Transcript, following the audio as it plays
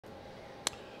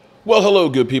Well, hello,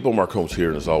 good people. Mark Holmes here,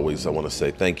 and as always, I want to say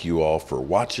thank you all for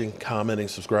watching, commenting,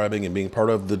 subscribing, and being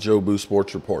part of the Joe Boo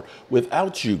Sports Report.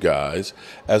 Without you guys,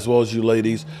 as well as you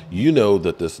ladies, you know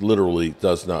that this literally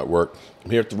does not work. I'm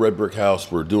here at the Red Brick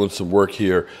House. We're doing some work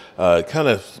here, kind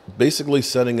of basically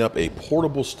setting up a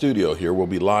portable studio here. We'll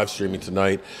be live streaming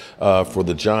tonight for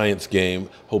the Giants game.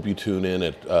 Hope you tune in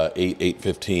at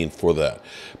 8:15 for that.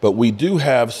 But we do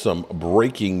have some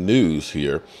breaking news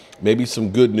here. Maybe some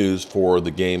good news for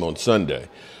the game on Sunday.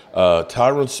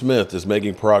 Tyron Smith is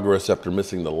making progress after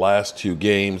missing the last two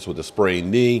games with a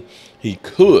sprained knee. He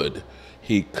could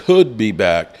be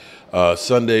back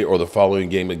Sunday or the following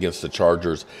game against the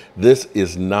Chargers. This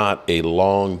is not a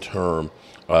long-term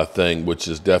thing, which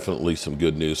is definitely some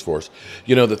good news for us.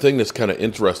 You know, the thing that's kind of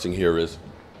interesting here is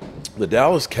the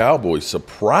Dallas Cowboys,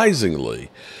 surprisingly,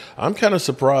 I'm kind of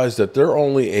surprised that they're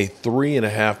only a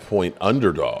 3.5-point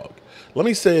underdog. Let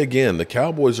me say again, the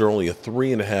Cowboys are only a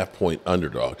 3.5-point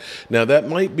underdog. Now, that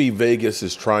might be Vegas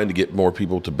is trying to get more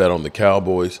people to bet on the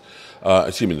Cowboys,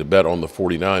 to bet on the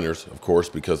 49ers, of course,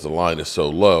 because the line is so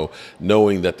low,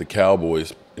 knowing that the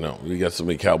Cowboys, you know, we got so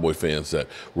many Cowboy fans that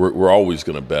we're always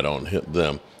going to bet on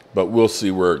them. But we'll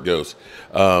see where it goes.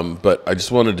 But I just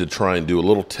wanted to try and do a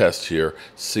little test here,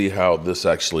 see how this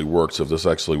actually works, if this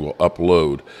actually will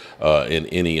upload in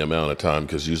any amount of time,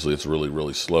 because usually it's really,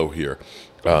 really slow here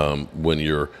when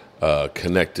you're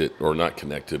connected or not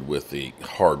connected with the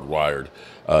hardwired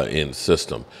in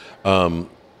system.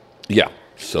 Yeah,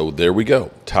 so there we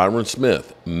go. Tyron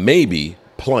Smith maybe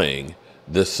playing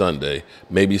this Sunday.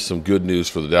 Maybe some good news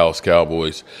for the Dallas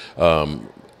Cowboys.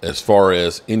 As far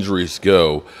as injuries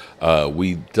go,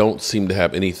 we don't seem to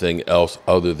have anything else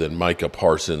other than Micah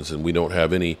Parsons, and we don't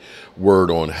have any word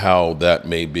on how that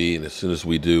may be. And as soon as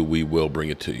we do, we will bring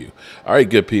it to you. All right,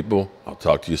 good people. I'll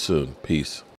talk to you soon. Peace.